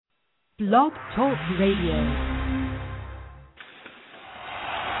Blog Talk Radio.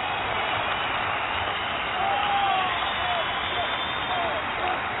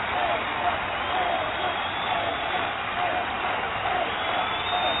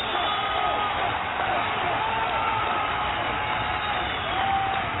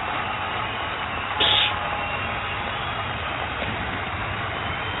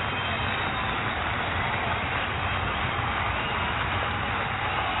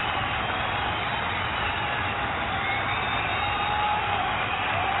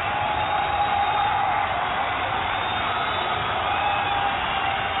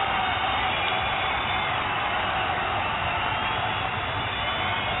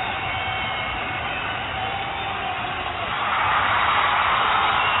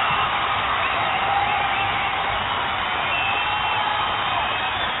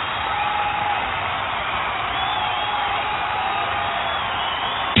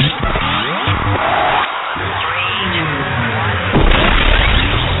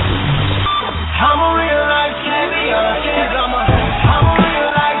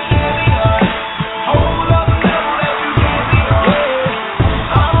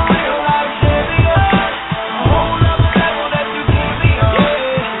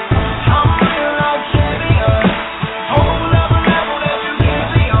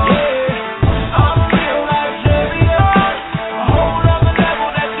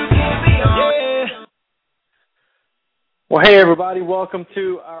 Well, hey everybody! Welcome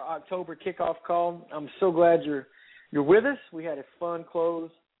to our October kickoff call. I'm so glad you're with us. We had a fun close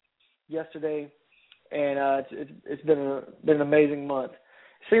yesterday, and it's been an amazing month.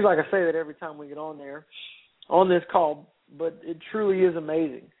 It seems like I say that every time we get on this call, but it truly is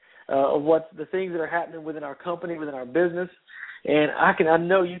amazing of what the things that are happening within our company, within our business, and I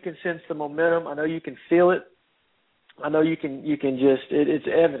know you can sense the momentum. I know you can feel it. I know you can just it's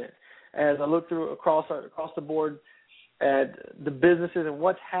evident as I look through across the board at the businesses and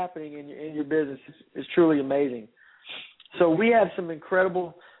what's happening in your business is truly amazing. So we have some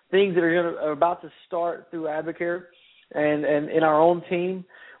incredible things that are about to start through Advocare and in our own team.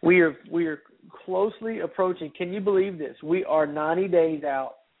 We are closely approaching. Can you believe this? We are 90 days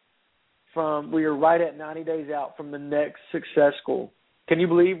out we are right at 90 days out from the next Success School. Can you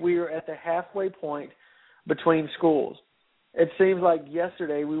believe we are at the halfway point between schools? It seems like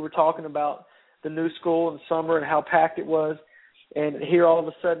yesterday we were talking about the new school in summer and how packed it was, and here all of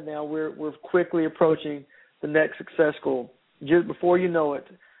a sudden now we're quickly approaching the next Success School. Just before you know it,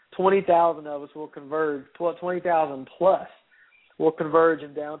 20,000 of us will converge, 20,000 plus will converge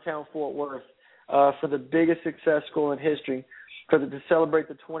in downtown Fort Worth for the biggest Success School in history to celebrate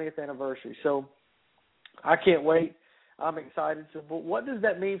the 20th anniversary. So I can't wait. I'm excited. So, but what does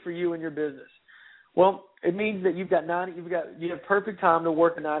that mean for you and your business? Well, it means that you have perfect time to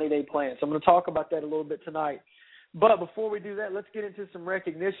work a 90-day plan. So I'm going to talk about that a little bit tonight. But before we do that, let's get into some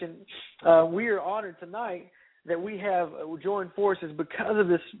recognition. We are honored tonight that we have joined forces because of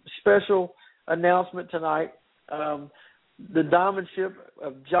this special announcement tonight. The Diamondship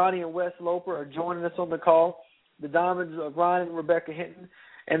of Johnny and Wes Loper are joining us on the call. The Diamonds of Ryan and Rebecca Hinton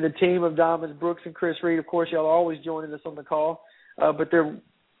and the team of Diamonds, Brooks and Chris Reed. Of course, y'all are always joining us on the call, but they're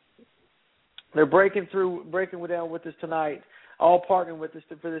breaking down with us tonight, all partnering with us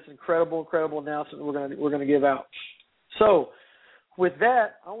for this incredible announcement we're going to give out. So, with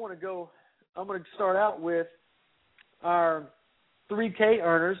that, I'm going to start out with our 3K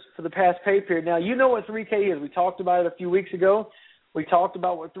earners for the past pay period. Now, you know what 3K is. We talked about it a few weeks ago. We talked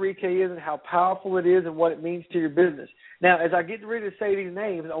about what 3K is and how powerful it is and what it means to your business. Now, as I get ready to say these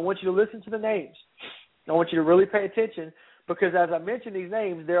names, I want you to listen to the names. I want you to really pay attention because as I mention these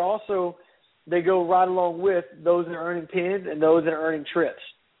names, they go right along with those that are earning pins and those that are earning trips.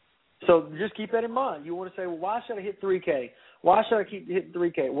 So just keep that in mind. You want to say, well, why should I hit 3K? Why should I keep hitting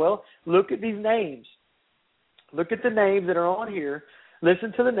 3K? Well, look at these names. Look at the names that are on here.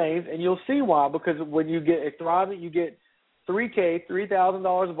 Listen to the names, and you'll see why. Because when you get a thriving, you get 3K,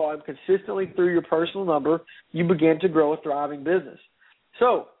 $3,000 of volume consistently through your personal number, you begin to grow a thriving business.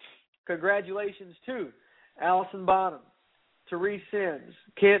 So congratulations to Allison Bonham, Therese Sims,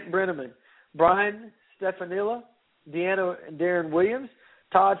 Kent Brenneman, Brian Stefanilla, Deanna and Darren Williams,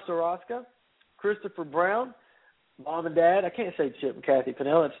 Todd Soroska, Christopher Brown, Mom and Dad. I can't say Chip and Kathy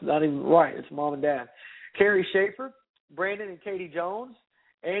Pinnell. It's not even right. It's Mom and Dad. Carrie Schaefer, Brandon and Katie Jones,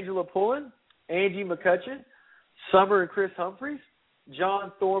 Angela Pullen, Angie McCutcheon, Summer and Chris Humphreys,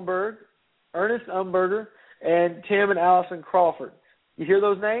 John Thornburg, Ernest Umberger, and Tim and Allison Crawford. You hear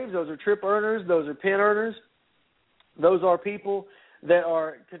those names? Those are trip earners. Those are pin earners. Those are people that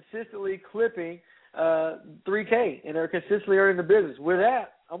are consistently clipping 3K and are consistently earning the business. With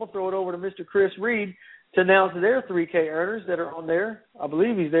that, I'm going to throw it over to Mr. Chris Reed to announce their 3K earners that are on there. I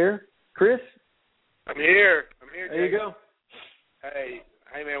believe he's there. Chris? I'm here. There you go. Hey,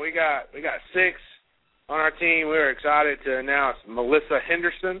 man, we got 6 on our team. We're excited to announce Melissa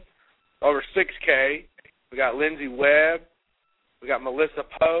Henderson, over 6K. We got Lindsay Webb. We got Melissa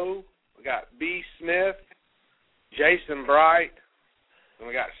Poe. We got B. Smith, Jason Bright, and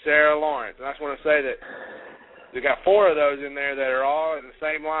we got Sarah Lawrence. And I just want to say that we got 4 of those in there that are all in the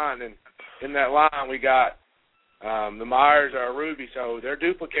same line. And in that line, we got the Myers are Ruby, so they're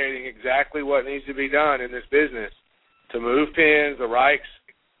duplicating exactly what needs to be done in this business to move pins. The Reichs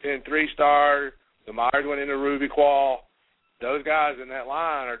pin 3-star. The Myers went into Ruby Qual. Those guys in that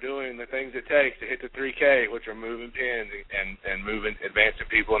line are doing the things it takes to hit the 3K, which are moving pins and moving, advancing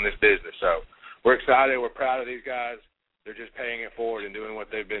people in this business. So we're excited. We're proud of these guys. They're just paying it forward and doing what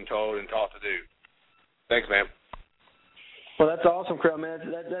they've been told and taught to do. Thanks, man. Well, that's awesome, Crowd, man.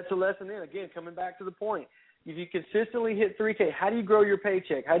 That's a lesson in. Again, coming back to the point. If you consistently hit 3K, how do you grow your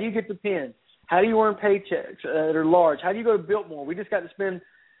paycheck? How do you get the pin? How do you earn paychecks that are large? How do you go to Biltmore? We just got to spend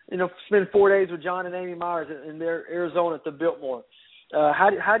 4 days with John and Amy Myers in their Arizona at the Biltmore.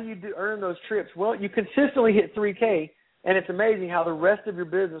 How do you earn those trips? Well, you consistently hit 3K, and it's amazing how the rest of your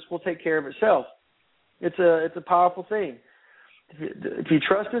business will take care of itself. It's a powerful thing. If you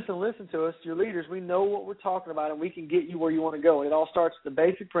trust us and listen to us, your leaders, we know what we're talking about, and we can get you where you want to go. And it all starts with the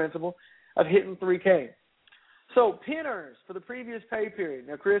basic principle of hitting 3K. So, pin earners for the previous pay period.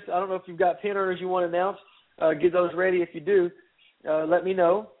 Now, Chris, I don't know if you've got pin earners you want to announce. Get those ready if you do. Let me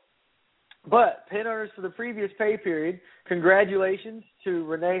know. But pin earners for the previous pay period, congratulations to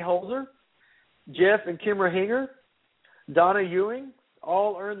Renee Holzer, Jeff and Kimra Hinger, Donna Ewing,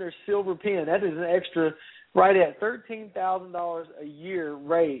 all earned their silver pin. That is an extra right at $13,000 a year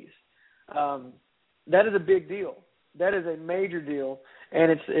raise. That is a big deal. That is a major deal, and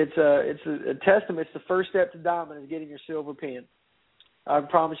it's a testament. It's the first step to diamond is getting your silver pin. I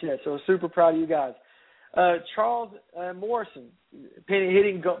promise you that. So super proud of you guys. Charles Morrison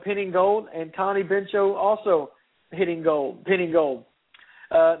pinning gold, and Connie Bencho also pinning gold.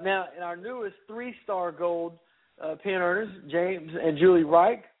 Now, in our newest 3-star gold pin earners, James and Julie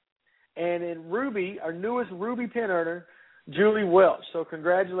Reich, and in Ruby, our newest Ruby pin earner, Julie Welch. So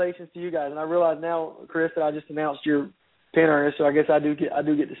congratulations to you guys. And I realize now, Chris, that I just announced your pin earners, so I guess I do get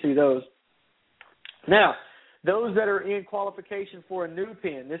to see those. Now, those that are in qualification for a new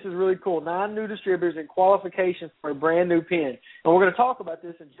pin, this is really cool. 9 new distributors in qualification for a brand new pin. And we're going to talk about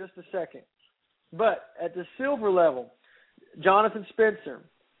this in just a second. But at the silver level, Jonathan Spencer,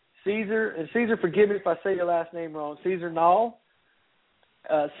 Caesar, forgive me if I say your last name wrong, Caesar Nall,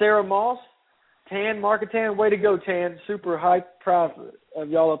 Sarah Moss, Tan Marketan, way to go, Tan. Super high proud of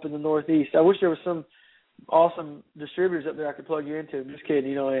y'all up in the Northeast. I wish there was some awesome distributors up there I could plug you into. I'm just kidding,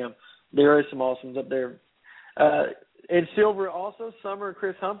 you know I am. There is some awesomes up there. In silver also, Summer and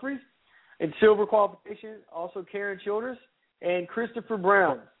Chris Humphreys. In silver qualification, also Karen Childress and Christopher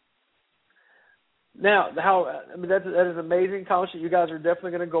Brown. Now, that is amazing accomplishment. You guys are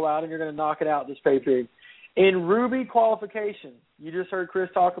definitely going to go out and you're going to knock it out this pay period. In Ruby qualification, you just heard Chris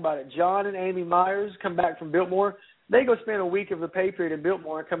talk about it. John and Amy Myers come back from Biltmore. They go spend a week of the pay period in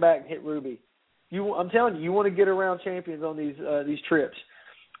Biltmore and come back and hit Ruby. I'm telling you, you want to get around champions on these trips.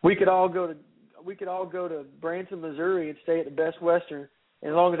 We could all go to Branson, Missouri, and stay at the Best Western.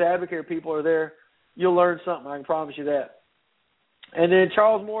 And as long as the Advocare people are there, you'll learn something. I can promise you that. And then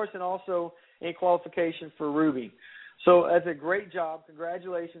Charles Morrison also in qualification for Ruby. So that's a great job.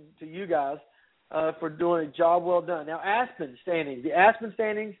 Congratulations to you guys for doing a job well done. Now, Aspen standings. The Aspen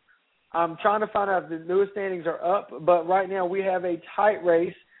standings, I'm trying to find out if the newest standings are up, but right now we have a tight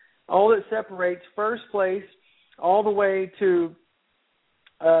race. All that separates first place all the way to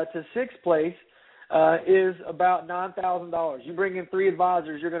 6th place is about $9,000. You bring in 3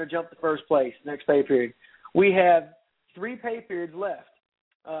 advisors, you're going to jump to first place next pay period. We have 3 pay periods left,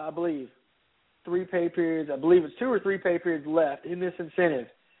 I believe. 3 pay periods. I believe it's 2 or 3 pay periods left in this incentive.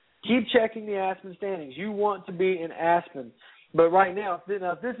 Keep checking the Aspen standings. You want to be in Aspen. But right now,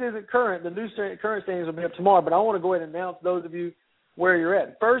 if this isn't current, the new current standings will be up tomorrow. But I want to go ahead and announce those of you where you're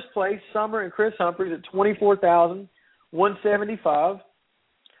at. First place, Summer and Chris Humphreys at $24,175.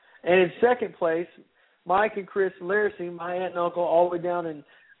 And in second place, Mike and Chris Larissy, my aunt and uncle, all the way down in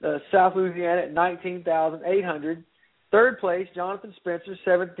South Louisiana at $19,800. Third place, Jonathan Spencer,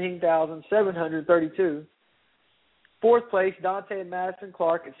 $17,732. Fourth place, Dante and Madison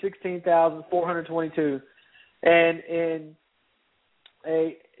Clark at $16,422. And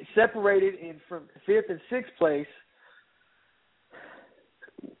separated from 5th and 6th place,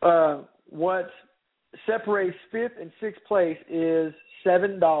 what separates 5th and 6th place is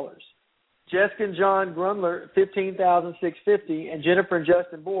 $7. Jessica and John Grundler, $15,650, and Jennifer and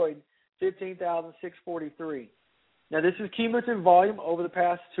Justin Boyd, $15,643. Now, this is cumulative volume over the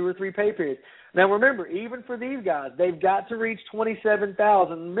past 2 or 3 pay periods. Now, remember, even for these guys, they've got to reach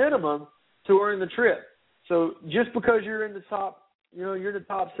 27,000 minimum to earn the trip. So just because you're in the top, you're in the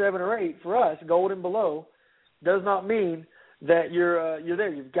top 7 or 8 for us, gold and below, does not mean that you're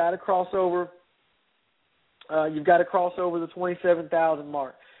there. You've got to cross over. You've got to cross over the 27,000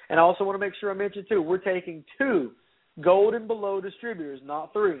 mark. And I also want to make sure I mention, too, we're taking 2 gold and below distributors,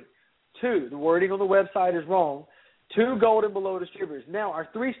 not 3. 2. The wording on the website is wrong. 2 gold and below distributors. Now, our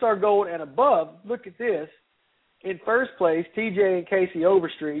 3-star gold and above, look at this. In first place, TJ and Casey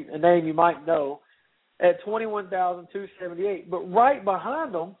Overstreet, a name you might know, at $21,278. But right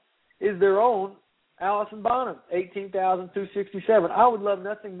behind them is their own Allison Bonham, $18,267. I would love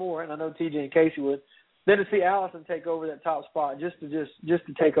nothing more, and I know TJ and Casey would, than to see Allison take over that top spot, just to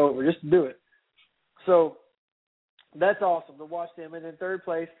take over, just to do it. So that's awesome to watch them. And in third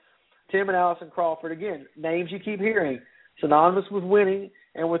place, Tim and Allison Crawford. Again, names you keep hearing, synonymous with winning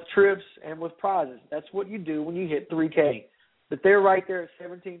and with trips and with prizes. That's what you do when you hit 3K. But they're right there at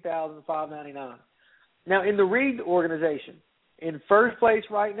 $17,599. Now, in the Reed organization, in first place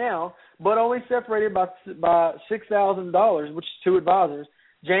right now, but only separated by $6,000, which is 2 advisors,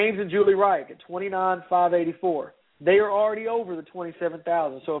 James and Julie Reich at $29,584. They are already over the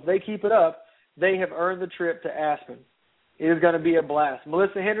 $27,000. So if they keep it up, they have earned the trip to Aspen. It is going to be a blast.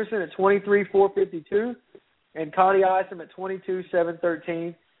 Melissa Henderson at $23,452, and Connie Isom at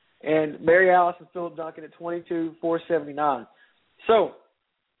 $22,713, and Mary Alice and Philip Duncan at $22,479. So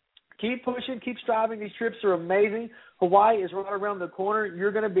keep pushing, keep striving. These trips are amazing. Hawaii is right around the corner.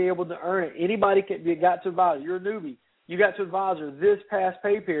 You're going to be able to earn it. Anybody got to advisor. You're a newbie. You got to advisor this past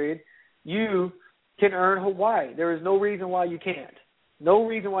pay period. You can earn Hawaii. There is no reason why you can't. No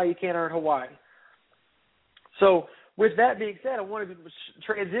reason why you can't earn Hawaii. So with that being said, I wanted to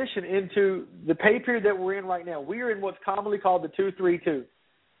transition into the pay period that we're in right now. We are in what's commonly called the 2-3-2.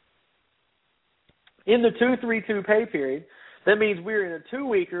 In the 2-3-2 pay period, that means we're in a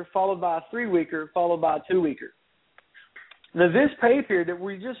 2-weeker followed by a 3-weeker followed by a 2-weeker. Now, this pay period that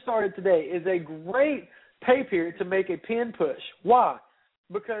we just started today is a great pay period to make a pin push. Why?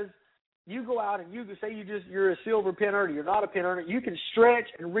 Because you go out and you say you're a silver pin earner. You're not a pin earner. You can stretch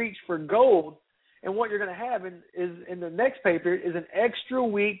and reach for gold, and what you're going to have in the next pay period is an extra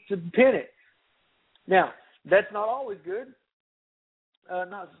week to pin it. Now, that's not always good.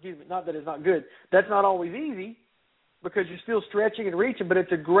 Not that it's not good. That's not always easy because you're still stretching and reaching, but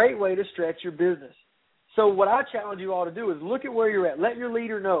it's a great way to stretch your business. So what I challenge you all to do is look at where you're at. Let your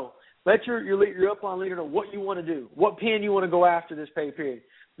leader know. Let your upline leader know what you want to do, what pin you want to go after this pay period.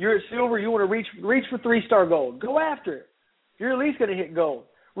 You're at silver, you want to reach for 3-star gold. Go after it. You're at least going to hit gold.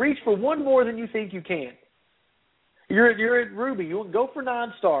 Reach for one more than you think you can. You're at ruby, you want to go for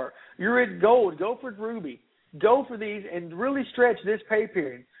 9-star. You're at gold, go for ruby. Go for these and really stretch this pay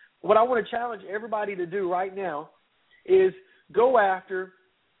period. What I want to challenge everybody to do right now is go after,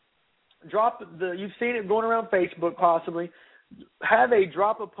 you've seen it going around Facebook possibly, have a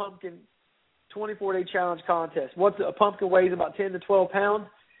drop a pumpkin 24-day challenge contest. A pumpkin weighs about 10 to 12 pounds.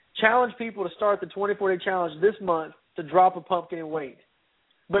 Challenge people to start the 24-day challenge this month to drop a pumpkin in weight.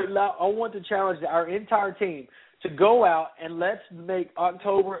 But I want to challenge our entire team to go out and let's make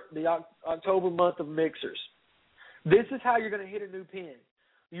October the October month of mixers. This is how you're going to hit a new pin.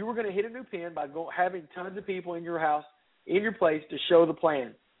 You were going to hit a new pin by having tons of people in your house, in your place, to show the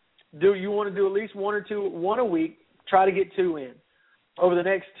plan. Do you want to do at least one a week? Try to get 2 in. Over the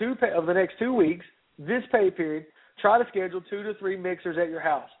next 2 weeks, this pay period, try to schedule 2 to 3 mixers at your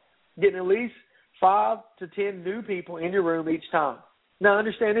house, getting at least 5 to 10 new people in your room each time. Now,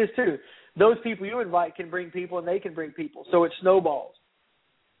 understand this too. Those people you invite can bring people, and they can bring people, so it snowballs.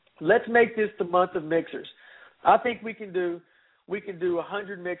 Let's make this the month of mixers. I think we can do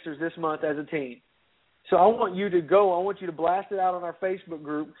 100 mixers this month as a team. So I want you to go. I want you to blast it out on our Facebook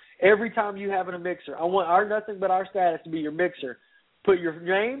group every time you have a mixer. I want our Nothing But Our status to be your mixer. Put your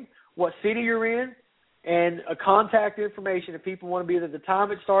name, what city you're in, and a contact information if people want to be there, the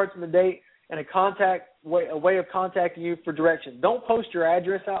time it starts and the date, and a way of contacting you for direction. Don't post your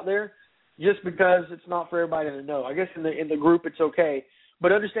address out there just because it's not for everybody to know. I guess in the group it's okay.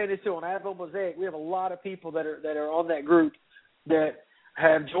 But understand this too, on Advil Mosaic, we have a lot of people that are on that group that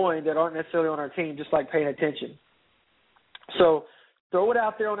have joined that aren't necessarily on our team, just like paying attention. So throw it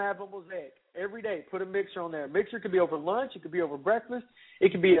out there on Advil Mosaic every day. Put a mixer on there. Mixer could be over lunch. It could be over breakfast.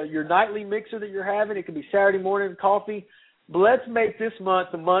 It could be your nightly mixer that you're having. It could be Saturday morning coffee. But let's make this month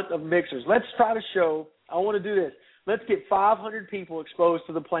the month of mixers. Let's try to show, I want to do this. Let's get 500 people exposed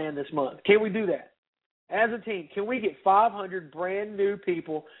to the plan this month. Can we do that? As a team, can we get 500 brand new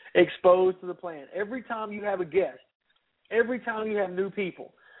people exposed to the plan? Every time you have a guest, every time you have new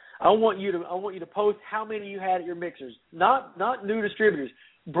people, I want you to post how many you had at your mixers. Not new distributors,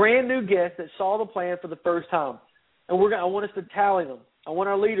 brand new guests that saw the plan for the first time. And I want us to tally them. I want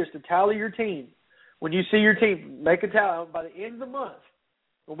our leaders to tally your team. When you see your team, make a tally. By the end of the month,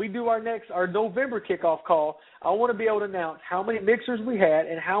 when we do our November kickoff call, I want to be able to announce how many mixers we had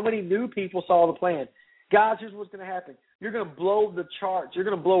and how many new people saw the plan. Guys, here's what's going to happen. You're going to blow the charts. You're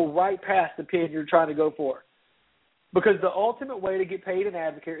going to blow right past the pin you're trying to go for. Because the ultimate way to get paid in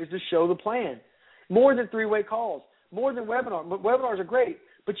Advocare is to show the plan. More than three-way calls, more than webinars. Webinars are great,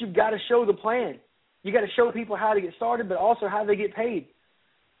 but you've got to show the plan. You got to show people how to get started, but also how they get paid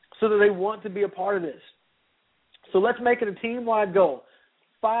so that they want to be a part of this. So let's make it a team-wide goal.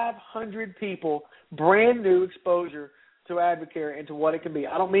 500 people, brand new exposure to Advocare and to what it can be.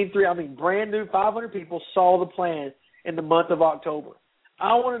 I don't mean three. I mean brand new 500 people saw the plan in the month of October.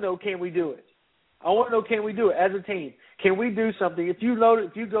 I want to know, can we do it? I want to know, can we do it as a team? Can we do something? If you go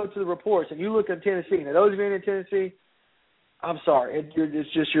to the reports and you look at Tennessee, now those of you in Tennessee, I'm sorry,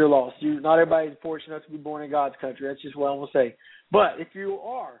 it's just your loss. Not everybody's fortunate enough to be born in God's country. That's just what I'm going to say. But if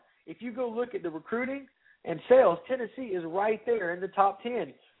you go look at the recruiting and sales, Tennessee is right there in the top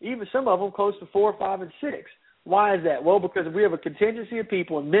 10. Even some of them close to 4, 5, and 6. Why is that? Well, because we have a contingency of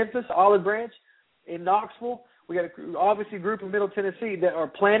people in Memphis, Olive Branch, in Knoxville. We got obviously a group in Middle Tennessee that are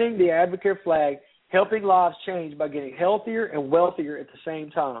planting the Advocare flag, helping lives change by getting healthier and wealthier at the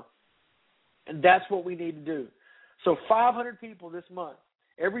same time. And that's what we need to do. So 500 people this month.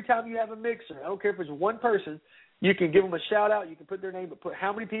 Every time you have a mixer, I don't care if it's one person, you can give them a shout-out. You can put their name, but put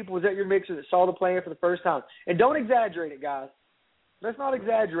how many people was at your mixer that saw the plan for the first time. And don't exaggerate it, guys. Let's not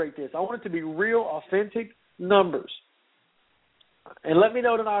exaggerate this. I want it to be real, authentic numbers. And let me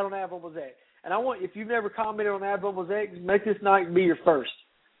know tonight on Admiral Mosaic. And I want, if you've never commented on Admiral Mosaic, make this night be your first.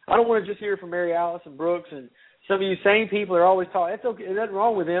 I don't want to just hear from Mary Alice and Brooks and some of you same people that are always talking. That's okay. There's nothing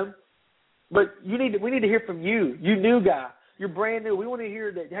wrong with them. But we need to hear from you. You new guy. You're brand new. We want to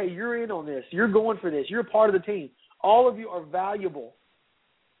hear that, hey, you're in on this. You're going for this. You're a part of the team. All of you are valuable.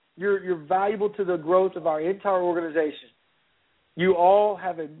 You're valuable to the growth of our entire organization. You all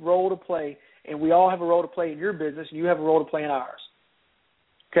have a role to play, and we all have a role to play in your business, and you have a role to play in ours.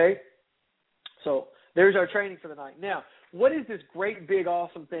 Okay? So there's our training for the night. Now, what is this great, big,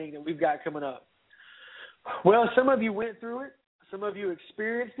 awesome thing that we've got coming up? Well, some of you went through it. Some of you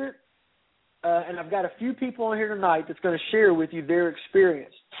experienced it. And I've got a few people on here tonight that's going to share with you their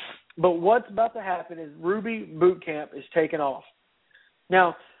experience. But what's about to happen is Ruby Boot Camp is taking off.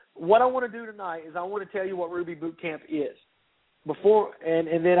 Now, what I want to do tonight is I want to tell you what Ruby Boot Camp is. Before and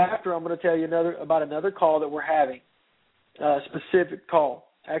then after, I'm going to tell you about another call that we're having, a specific call.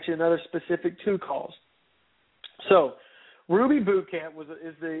 Actually, another specific 2 calls. So, Ruby Boot Camp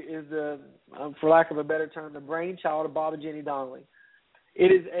is the for lack of a better term, the brainchild of Bob and Jenny Donnelly. It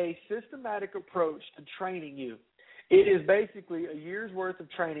is a systematic approach to training you. It is basically a year's worth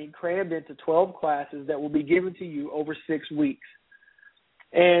of training crammed into 12 classes that will be given to you over 6 weeks.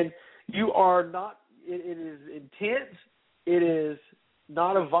 And you are not, it is intense. It is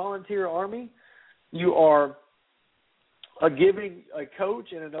not a volunteer army. You are giving a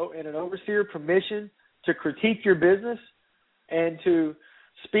coach and an overseer permission to critique your business and to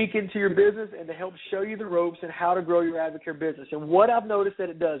speak into your business and to help show you the ropes and how to grow your Advocare business. And what I've noticed that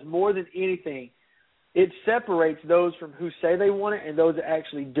it does more than anything, it separates those from who say they want it and those that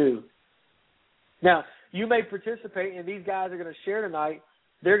actually do. Now, you may participate, and these guys are going to share tonight.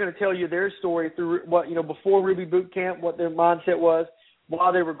 They're going to tell you their story through what, before Ruby Boot Camp, what their mindset was,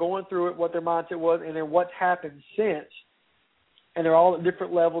 while they were going through it, what their mindset was, and then what's happened since. And they're all at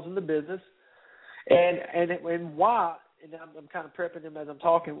different levels in the business. And why, and I'm kind of prepping them as I'm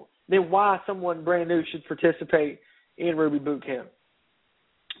talking, then why someone brand new should participate in Ruby Boot Camp.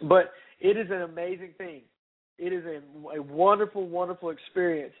 But it is an amazing thing. It is a wonderful, wonderful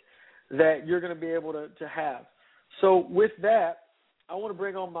experience that you're going to be able to have. So with that, I want to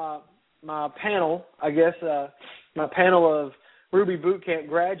bring on my panel, my panel of Ruby Boot Camp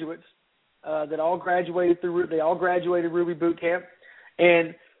graduates that all graduated Ruby Boot Camp,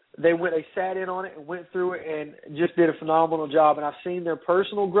 and they sat in on it and went through it and just did a phenomenal job. And I've seen their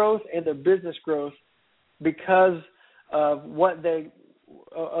personal growth and their business growth because of what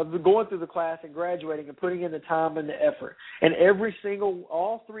of going through the class and graduating and putting in the time and the effort. And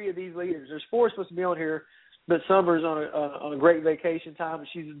all 3 of these leaders, there's 4 supposed to be on here, but Summer's on a great vacation time, and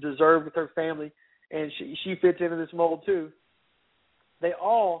she's deserved with her family, and she fits into this mold too. they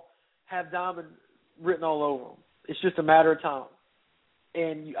all have diamond written all over them. It's just a matter of time.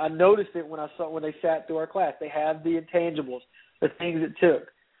 And I noticed it when they sat through our class. They have the intangibles, the things it took.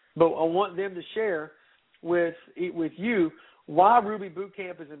 But I want them to share with you why Ruby Boot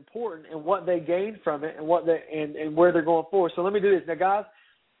Camp is important and what they gained from it and and where they're going forward. So let me do this. Now, guys,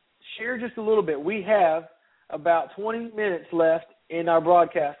 share just a little bit. We have about 20 minutes left in our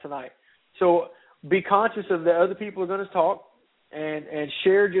broadcast tonight. So be conscious of the other people who are going to talk and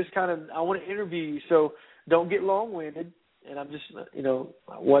share just kind of, I want to interview you, so don't get long-winded. And I'm just,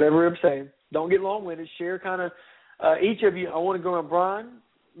 whatever I'm saying, don't get long-winded. Share kind of each of you. I want to go on Brian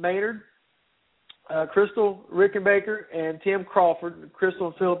Maynard, Crystal Rickenbacker, and Tim Crawford. Crystal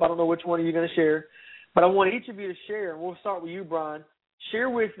and Philip, I don't know which one of you are going to share. But I want each of you to share, and we'll start with you, Brian. Share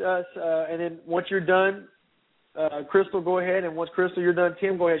with us, and then once you're done, Crystal, go ahead. And once, Crystal, you're done,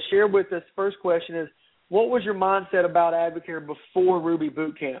 Tim, go ahead. Share with us. First question is, what was your mindset about Advocare before Ruby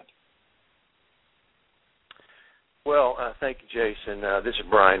Boot Camp? Well, thank you, Jason. This is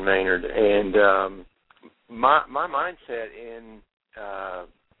Brian Maynard, and my mindset in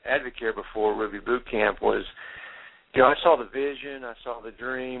Advocare before Ruby Boot Camp was, I saw the vision, I saw the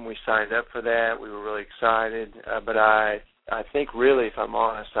dream. We signed up for that. We were really excited, but I think really, if I'm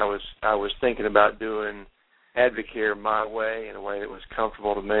honest, I was thinking about doing Advocare my way, in a way that was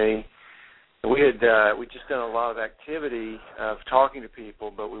comfortable to me. We just done a lot of activity of talking to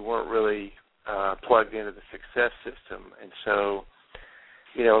people, but we weren't really plugged into the success system, and so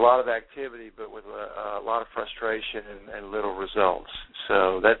a lot of activity, but with a lot of frustration and little results.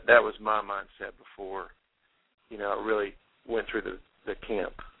 So that was my mindset before I really went through the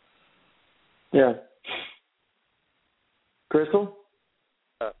camp. Yeah. Crystal?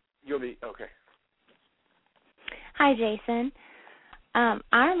 You'll be okay. Hi, Jason. Our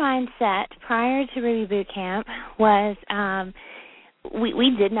mindset prior to Ruby Boot Camp was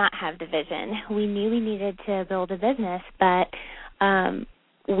we did not have the vision. We knew we needed to build a business, but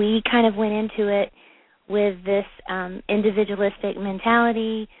we kind of went into it with this individualistic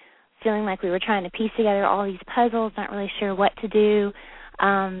mentality, feeling like we were trying to piece together all these puzzles, not really sure what to do,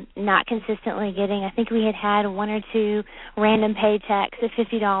 not consistently getting, I think we had one or two random paychecks of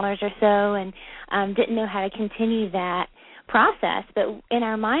 $50 or so, and didn't know how to continue that process. But in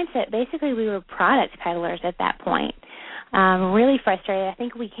our mindset, basically we were product peddlers at that point. Really frustrated. I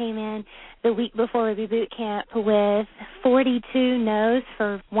think we came in the week before Ruby Boot Camp with 42 no's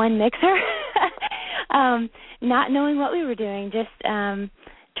for one mixer, not knowing what we were doing, just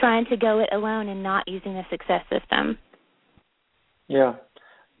trying to go it alone and not using the success system. Yeah.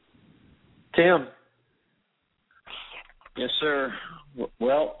 Tim? Yes, sir.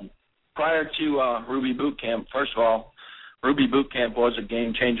 Well, prior to Ruby Boot Camp, first of all, Ruby Boot Camp was a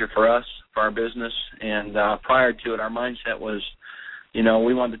game changer for us, for our business, and prior to it, our mindset was,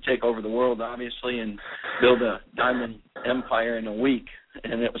 we wanted to take over the world, obviously, and build a diamond empire in a week,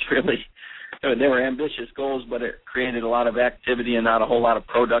 and it was really, they were ambitious goals, but it created a lot of activity and not a whole lot of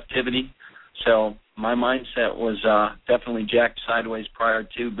productivity. So my mindset was definitely jacked sideways prior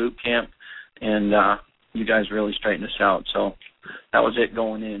to boot camp, and you guys really straightened us out. So that was it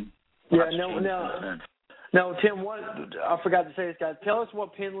going in. Yeah, no, Tim, I forgot to say this, guys. Tell us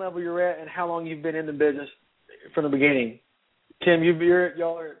what pin level you're at and how long you've been in the business from the beginning. Tim, where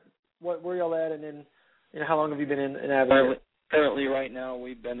y'all at, and then how long have you been in Advocare? Currently, right now,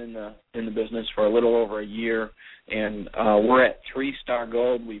 we've been in the business for a little over a year, and we're at 3-star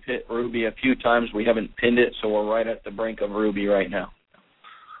gold. We've hit Ruby a few times. We haven't pinned it, so we're right at the brink of Ruby right now.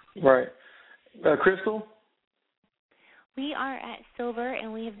 Right. Crystal? We are at silver,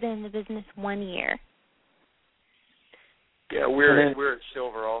 and we have been in the business 1 year. Yeah, we're at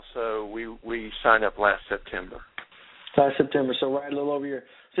silver also. We signed up last September. Last September, so right a little over a year.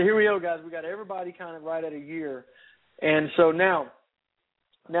 So here we go, guys. We got everybody kind of right at a year. And so now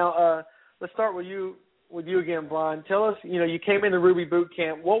let's start with you again, Brian. Tell us, you came into Ruby Boot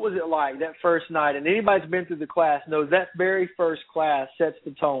Camp. What was it like that first night? And anybody who's been through the class knows that very first class sets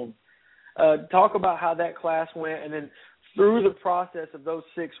the tone. Talk about how that class went, and then through the process of those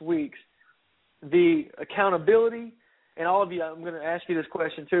 6 weeks, the accountability, and all of you, I'm going to ask you this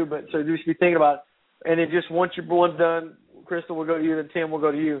question too, but so just be thinking about it. And then just once one's done, Crystal will go to you, then Tim will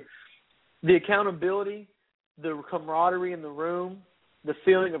go to you. The accountability, the camaraderie in the room, the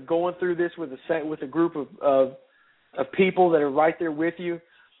feeling of going through this with a group of people that are right there with you.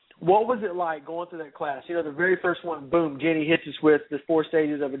 What was it like going through that class? The very first one, boom, Jenny hits us with the 4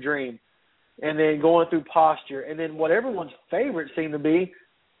 stages of a dream, and then going through posture, and then what everyone's favorite seemed to be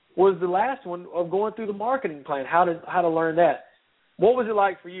was the last one of going through the marketing plan, how to learn that. What was it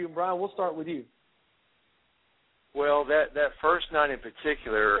like for you? And Brian, we'll start with you. Well, that first night in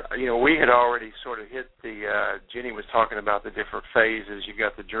particular, we had already sort of hit Jenny was talking about the different phases. You've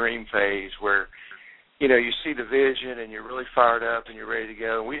got the dream phase where, you see the vision and you're really fired up and you're ready to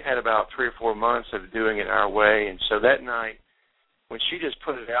go. And we had about 3 or 4 months of doing it our way. And so that night, when she just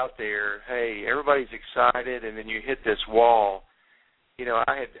put it out there, hey, everybody's excited, and then you hit this wall,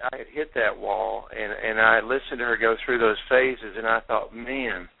 I had hit that wall, and I listened to her go through those phases, and I thought,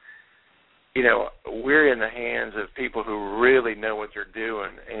 man, we're in the hands of people who really know what they're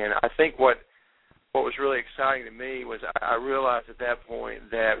doing. And I think what was really exciting to me was I realized at that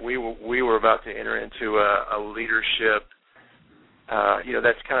point that we were about to enter into a leadership.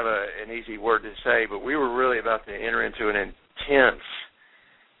 That's kind of an easy word to say, but we were really about to enter into an intense,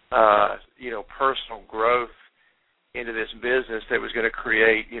 personal growth into this business that was going to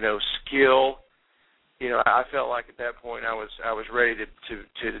create, skill. I felt like at that point I was ready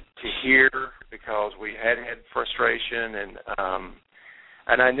to hear, because we had frustration,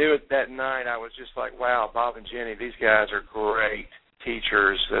 and I knew that night I was just like, wow, Bob and Jenny, these guys are great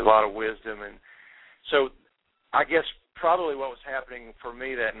teachers, a lot of wisdom. And so I guess probably what was happening for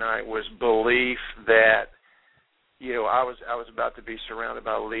me that night was belief that, I was about to be surrounded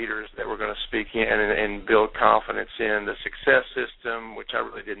by leaders that were going to speak in and build confidence in the success system, which I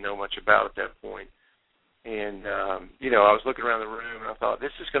really didn't know much about at that point. And, I was looking around the room, and I thought,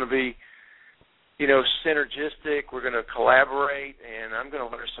 this is going to be, synergistic. We're going to collaborate, and I'm going to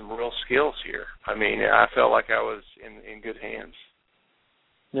learn some real skills here. I mean, I felt like I was in good hands.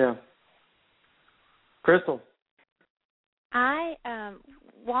 Yeah. Crystal?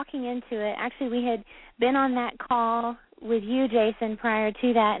 Walking into it, actually we had been on that call with you, Jason, prior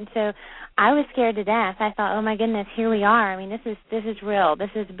to that, and so I was scared to death. I thought, oh my goodness, here we are. I mean, this is real.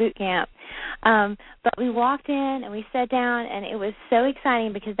 This is boot camp. But we walked in and we sat down, and it was so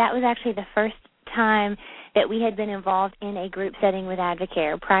exciting because that was actually the first time that we had been involved in a group setting with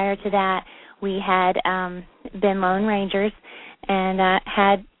Advocare. Prior to that, we had been Lone Rangers, and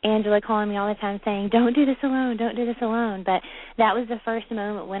had Angela calling me all the time saying, don't do this alone, don't do this alone. But that was the first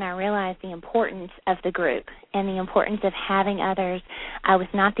moment when I realized the importance of the group and the importance of having others. I was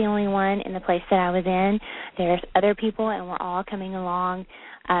not the only one in the place that I was in. There's other people, and we're all coming along,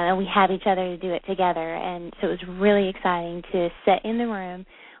 and we have each other to do it together. And so it was really exciting to sit in the room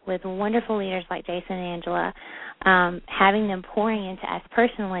with wonderful leaders like Jason and Angela, having them pouring into us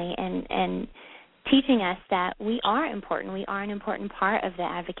personally and teaching us that we are important. We are an important part of the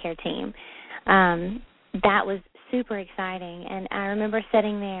Advocare team. That was super exciting. And I remember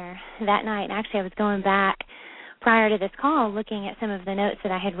sitting there that night, and actually I was going back prior to this call looking at some of the notes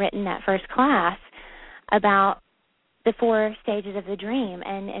that I had written that first class about the 4 stages of the dream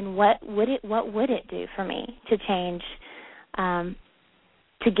and what would it do for me to change,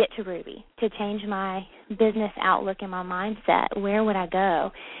 to get to Ruby, to change my business outlook and my mindset. Where would I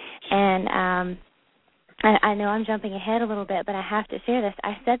go? And I know I'm jumping ahead a little bit, but I have to share this.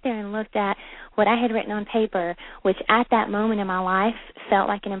 I sat there and looked at what I had written on paper, which at that moment in my life felt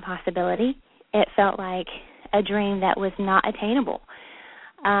like an impossibility. It felt like a dream that was not attainable.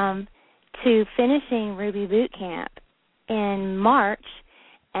 To finishing Ruby Boot Camp in March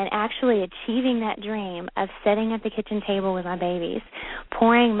and actually achieving that dream of sitting at the kitchen table with my babies,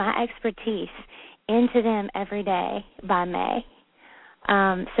 pouring my expertise into them every day by May.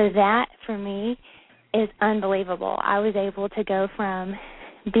 So that, for me, is unbelievable. I was able to go from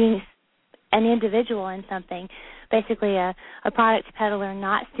being an individual in something, basically a product peddler,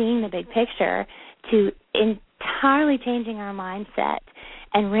 not seeing the big picture, to entirely changing our mindset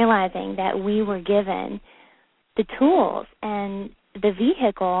and realizing that we were given the tools and the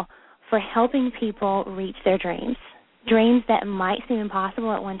vehicle for helping people reach their dreams that might seem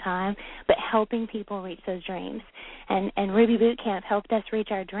impossible at one time, but helping people reach those dreams. And Ruby Boot Camp helped us reach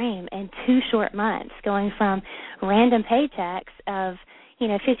our dream in 2 short months, going from random paychecks of,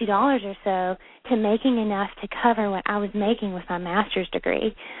 $50 or so to making enough to cover what I was making with my master's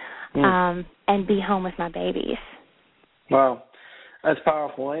degree, and be home with my babies. Wow. That's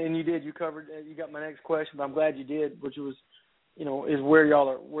powerful. And you got my next question, but I'm glad you did, which was, is where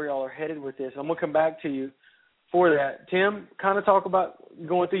y'all are headed with this. I'm going to come back to you for that. Tim, kind of talk about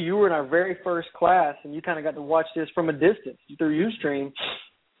going through. You were in our very first class, and you kind of got to watch this from a distance through Ustream.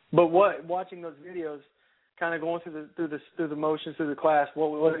 But watching those videos, kind of going through the motions through the class,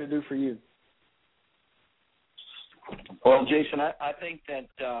 what did it do for you? Well, Jason, I think that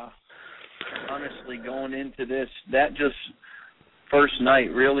honestly, going into this, that just first night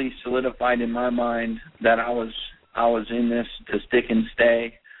really solidified in my mind that I was in this to stick and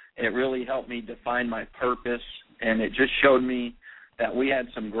stay. It really helped me define my purpose, and it just showed me that we had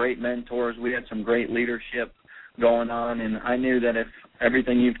some great mentors, we had some great leadership, going on, and I knew that if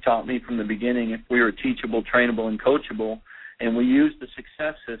everything you've taught me from the beginning, if we were teachable, trainable, and coachable, and we used the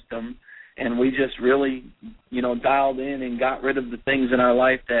success system, and we just really, dialed in and got rid of the things in our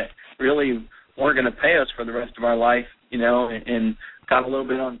life that really weren't going to pay us for the rest of our life, and got a little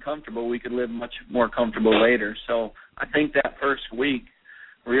bit uncomfortable, we could live much more comfortable later. So I think that first week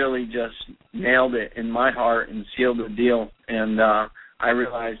really just nailed it in my heart and sealed the deal. And I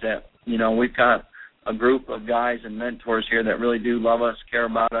realized that, we've got a group of guys and mentors here that really do love us, care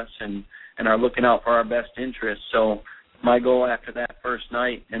about us, and are looking out for our best interests. So my goal after that first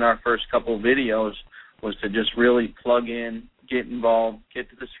night and our first couple of videos was to just really plug in, get involved, get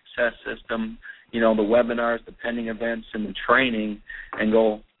to the success system, the webinars, the pending events, and the training, and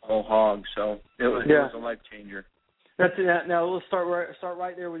go whole hog. So it was a life changer. That's it. Now let's start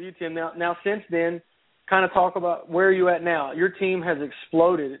right there with you, Tim. Now since then, kind of talk about where you at now. Your team has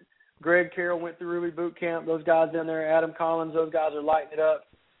exploded. Greg Carroll went through Ruby Boot Camp. Those guys down there, Adam Collins, those guys are lighting it up.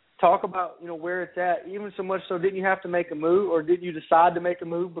 Talk about, where it's at. Even so much so, didn't you have to make a move, or did you decide to make a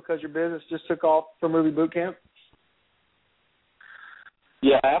move because your business just took off from Ruby Boot Camp?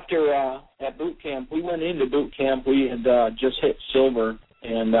 Yeah, after at boot camp, we went into boot camp. We had just hit silver,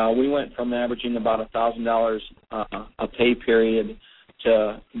 and we went from averaging about $1,000 a pay period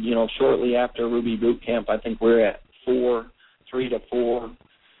to, shortly after Ruby Boot Camp, I think we're at $3,000 to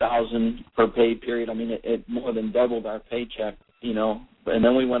 $4,000 per pay period. I mean, it more than doubled our paycheck, And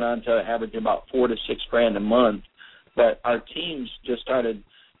then we went on to average about $4,000 to $6,000 a month. But our teams just started,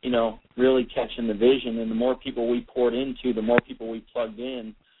 really catching the vision, and the more people we poured into, the more people we plugged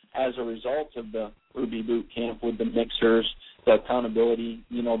in as a result of the Ruby Boot Camp with the mixers, the accountability,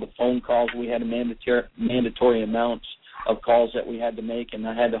 the phone calls. We had a mandatory amounts of calls that we had to make, and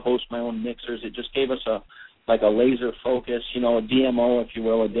I had to host my own mixers. It just gave us a laser focus, a DMO, if you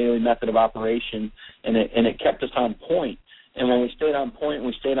will, a daily method of operation, and it kept us on point. And when we stayed on point and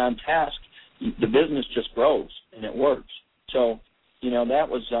we stayed on task, the business just grows and it works. So, that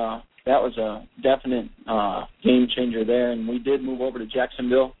was a definite game changer there. And we did move over to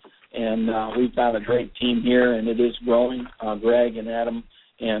Jacksonville, and we've got a great team here, and it is growing, Greg and Adam.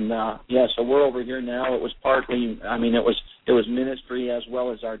 And, so we're over here now. It was partly, it was ministry as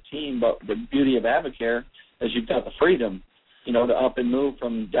well as our team, but the beauty of Advocare is you've got the freedom, to up and move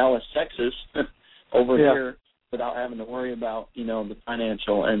from Dallas, Texas over here without having to worry about, the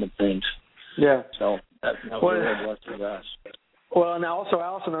financial end of things. Yeah. So that was really blessed with us. Well, and also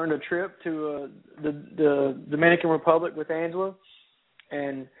Allison earned a trip to the Dominican Republic with Angela.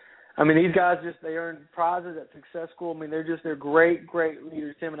 And, these guys they earned prizes at Success School. They're great, great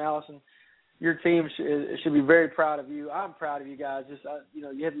leaders, Tim and Allison. Your team should be very proud of you. I'm proud of you guys.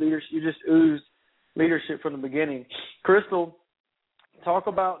 You had leadership. You just oozed leadership from the beginning. Crystal, talk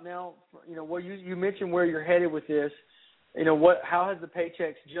about now, what you mentioned where you're headed with this. How has the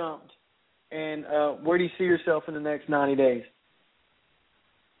paychecks jumped, and where do you see yourself in the next 90 days?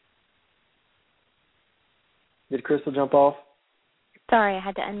 Did Crystal jump off? Sorry, I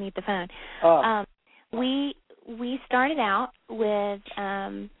had to unmute the phone. We started out with,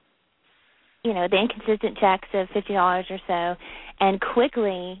 the inconsistent checks of $50 or so, and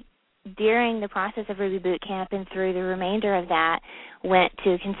quickly during the process of Ruby Boot Camp and through the remainder of that went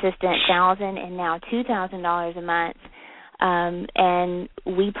to consistent $1,000 and now $2,000 a month. And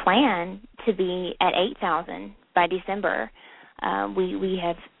we plan to be at $8,000 by December. We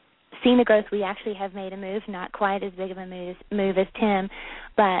have seen the growth. We actually have made a move, not quite as big of a move as Tim,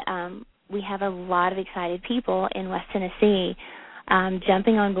 but we have a lot of excited people in West Tennessee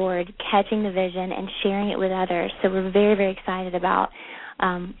jumping on board, catching the vision, and sharing it with others. So we're very, very excited about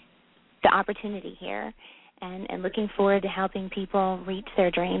the opportunity here and looking forward to helping people reach their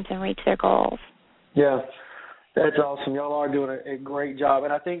dreams and reach their goals. Yeah, that's awesome. Y'all are doing a great job.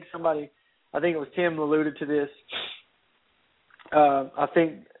 And I think it was Tim alluded to this, I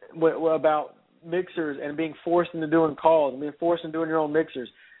think about mixers and being forced into doing calls and being forced into doing your own mixers.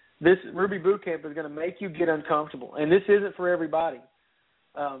 This Ruby Boot Camp is going to make you get uncomfortable, and this isn't for everybody.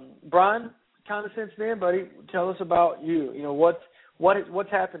 Brian, kind of since then, buddy, tell us about you. What's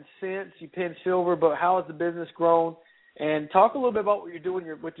happened since you pinned silver, but how has the business grown? And talk a little bit about what you're doing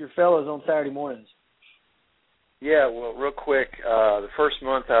with your fellows on Saturday mornings. Yeah, well, real quick, the first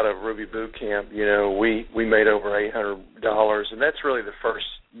month out of Ruby Boot Camp, we made over $800, and that's really the first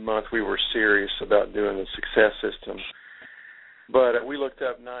month we were serious about doing the success system. But we looked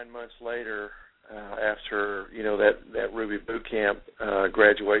up 9 months later after, that Ruby Boot Camp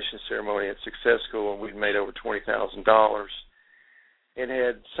graduation ceremony at Success School, and we'd made over $20,000 and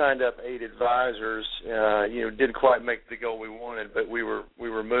had signed up 8 advisors. Didn't quite make the goal we wanted, but we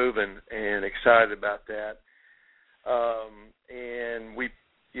were moving and excited about that. And we,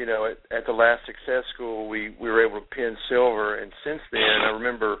 at the last Success School, we were able to pin silver. And since then, I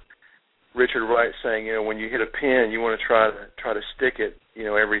remember Richard Wright saying, when you hit a pin, you want to try to stick it,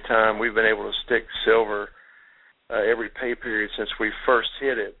 every time. We've been able to stick silver every pay period since we first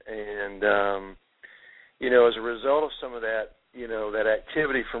hit it. And, as a result of some of that, that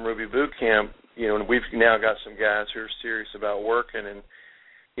activity from Ruby Boot Camp, we've now got some guys who are serious about working. And,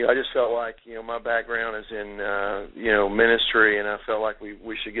 I just felt like, my background is in, ministry, and I felt like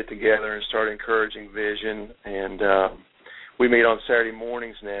we should get together and start encouraging vision. And we meet on Saturday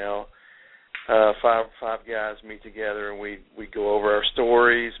mornings now. Five guys meet together, and we go over our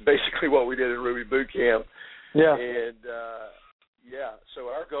stories, basically what we did at Ruby Boot Camp. Yeah. And, so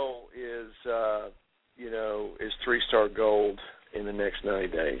our goal is, is 3-star gold in the next 90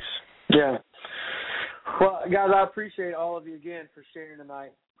 days. Yeah. Well, guys, I appreciate all of you again for sharing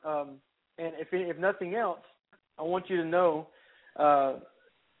tonight. And if nothing else, I want you to know, the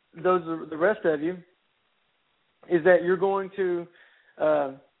rest of you, is that you're going to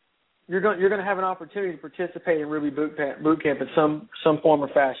you're going to have an opportunity to participate in Ruby Boot Camp in some form or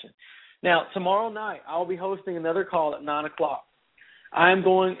fashion. Now, tomorrow night, I'll be hosting another call at 9 o'clock.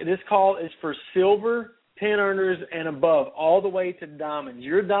 This call is for silver pin earners and above, all the way to diamonds.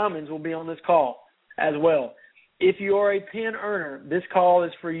 Your diamonds will be on this call as well. If you are a pin earner, this call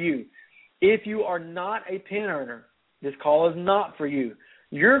is for you. If you are not a pin earner, this call is not for you.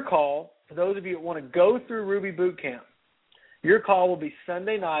 Your call, for those of you that want to go through Ruby Boot Camp, your call will be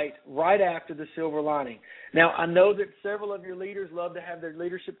Sunday night right after the Silver Lining. Now, I know that several of your leaders love to have their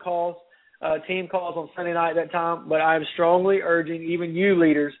leadership calls, team calls on Sunday night at that time, but I'm strongly urging even you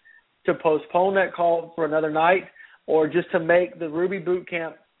leaders to postpone that call for another night, or just to make the Ruby Boot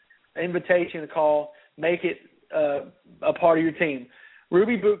Camp invitation call, make it a part of your team.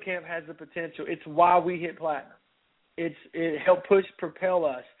 Ruby Boot Camp has the potential. It's why we hit platinum. It helped propel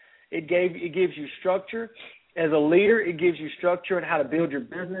us. It gives you structure. As a leader, it gives you structure on how to build your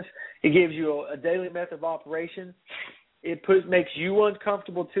business. It gives you a daily method of operation. It makes you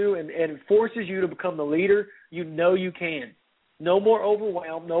uncomfortable too, and it forces you to become the leader you know you can. No more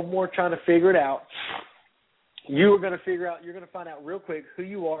overwhelmed, no more trying to figure it out. You're going to find out real quick who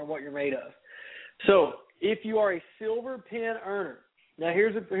you are and what you're made of. So if you are a silver pin earner, now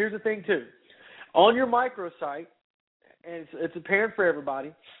here's the thing too. On your microsite, and it's apparent for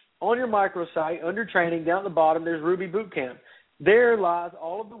everybody, on your microsite, under training, down at the bottom, there's Ruby Boot Camp. There lies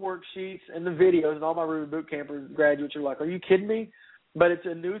all of the worksheets and the videos, and all my Ruby Boot Camp graduates are like, are you kidding me? But it's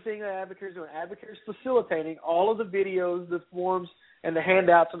a new thing that Advocare is doing. Advocare is facilitating all of the videos, the forms, and the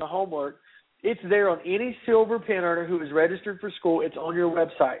handouts and the homework. It's there on any silver pin earner who is registered for school. It's on your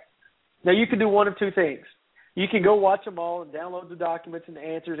website. Now, you can do one of two things. You can go watch them all and download the documents and the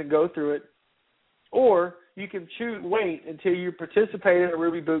answers and go through it, or you can wait until you participate in a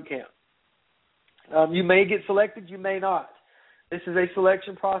Ruby Boot Camp. You may get selected, you may not. This is a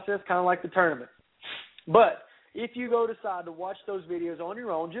selection process, kind of like the tournament. But if you decide to watch those videos on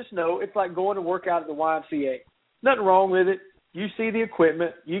your own, just know it's like going to work out at the YMCA. Nothing wrong with it. You see the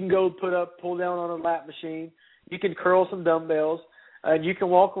equipment. You can go pull down on a lap machine. You can curl some dumbbells. And you can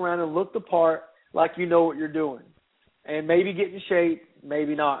walk around and look the part like you know what you're doing. And maybe get in shape,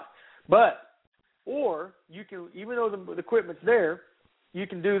 maybe not. Or you can, even though the equipment's there, you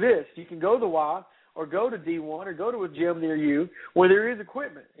can do this. You can go to the Y or go to D1 or go to a gym near you where there is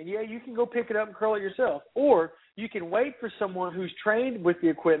equipment. And, yeah, you can go pick it up and curl it yourself. Or you can wait for someone who's trained with the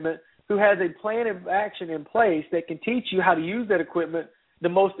equipment, who has a plan of action in place that can teach you how to use that equipment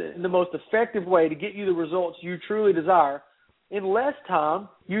in the most effective way to get you the results you truly desire in less time,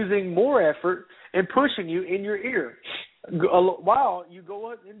 using more effort, and pushing you in your ear while you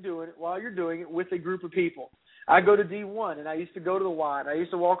go and do it, while you're doing it with a group of people. I go to D1, and I used to go to the Y, and I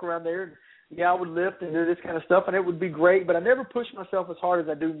used to walk around there, and, I would lift and do this kind of stuff, and it would be great, but I never pushed myself as hard as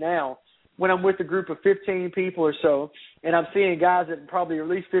I do now when I'm with a group of 15 people or so, and I'm seeing guys that probably are at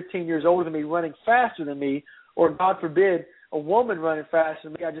least 15 years older than me running faster than me, or, God forbid, a woman running faster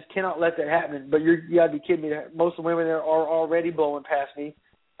than me. I just cannot let that happen. But you got to be kidding me. Most of the women there are already blowing past me.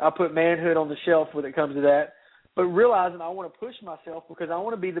 I put manhood on the shelf when it comes to that. But realizing I want to push myself because I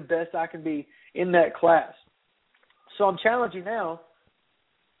want to be the best I can be in that class. So I'm challenging now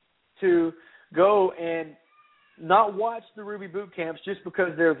to go and not watch the Ruby Boot Camps just because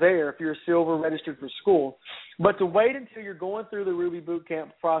they're there if you're a silver registered for school, but to wait until you're going through the Ruby Boot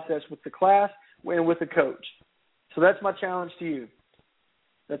Camp process with the class and with the coach. So that's my challenge to you.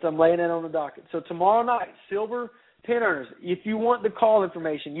 I'm laying that on the docket. So tomorrow night, silver pin earners, if you want the call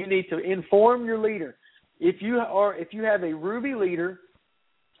information, you need to inform your leader. If you have a Ruby leader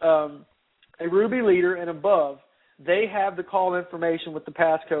and above, they have the call information with the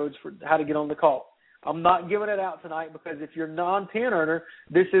passcodes for how to get on the call. I'm not giving it out tonight because if you're a non-pin earner,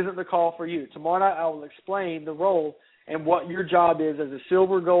 this isn't the call for you. Tomorrow night I will explain the role and what your job is. As a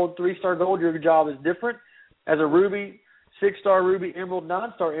silver, gold, 3-star gold, your job is different. As a ruby, 6-star ruby, emerald,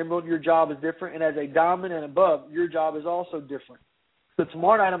 9-star emerald, your job is different. And as a diamond and above, your job is also different. So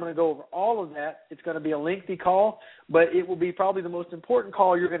tomorrow night I'm going to go over all of that. It's going to be a lengthy call, but it will be probably the most important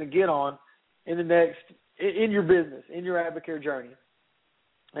call you're going to get on in your business, in your Advocare journey.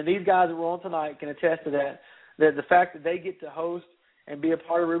 And these guys that were on tonight can attest to that the fact that they get to host and be a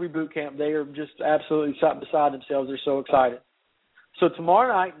part of Ruby Boot Camp, they are just absolutely beside themselves. They're so excited. So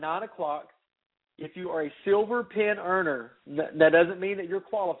tomorrow night, 9 o'clock, if you are a silver pin earner, that doesn't mean that you're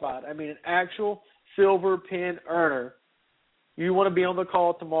qualified. I mean an actual silver pin earner. You want to be on the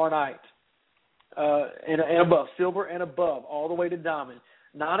call tomorrow night and above, silver and above, all the way to diamond.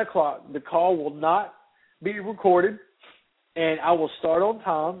 9 o'clock, the call will not be recorded, and I will start on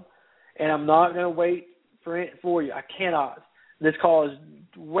time, and I'm not going to wait for you. I cannot. This call is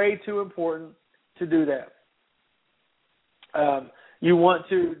way too important to do that. You want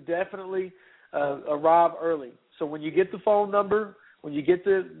to definitely arrive early. So when you get the phone number, when you get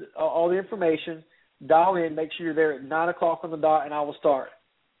all the information, dial in, make sure you're there at 9 o'clock on the dot, and I will start.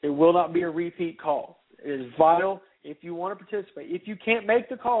 It will not be a repeat call. It is vital if you want to participate. If you can't make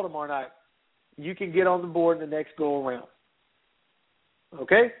the call tomorrow night, you can get on the board in the next go-around.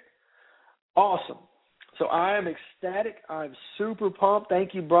 Okay? Awesome. So I am ecstatic. I'm super pumped.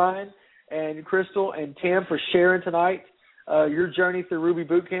 Thank you, Brian and Crystal and Tim, for sharing tonight your journey through Ruby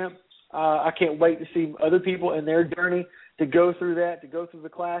Boot Camp. I can't wait to see other people in their journey to go through that, to go through the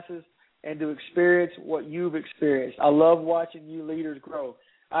classes, and to experience what you've experienced. I love watching you leaders grow.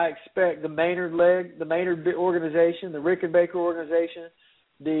 I expect the Maynard organization, the Rickenbacker organization,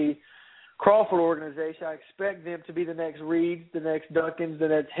 the Crawford organization, I expect them to be the next Reeds, the next Duncans, the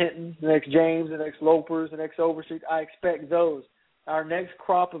next Hintons, the next James, the next Lopers, the next Overstreet. I expect those. Our next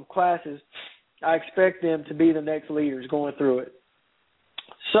crop of classes, I expect them to be the next leaders going through it.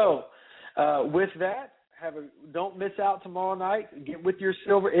 So, with that, don't miss out tomorrow night. Get with your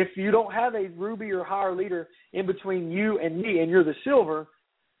silver. If you don't have a ruby or higher leader in between you and me, and you're the silver,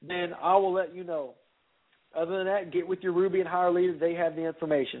 then I will let you know. Other than that, get with your ruby and higher leaders. They have the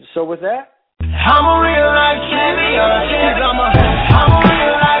information. So with that, I'm a real life champion. I'm a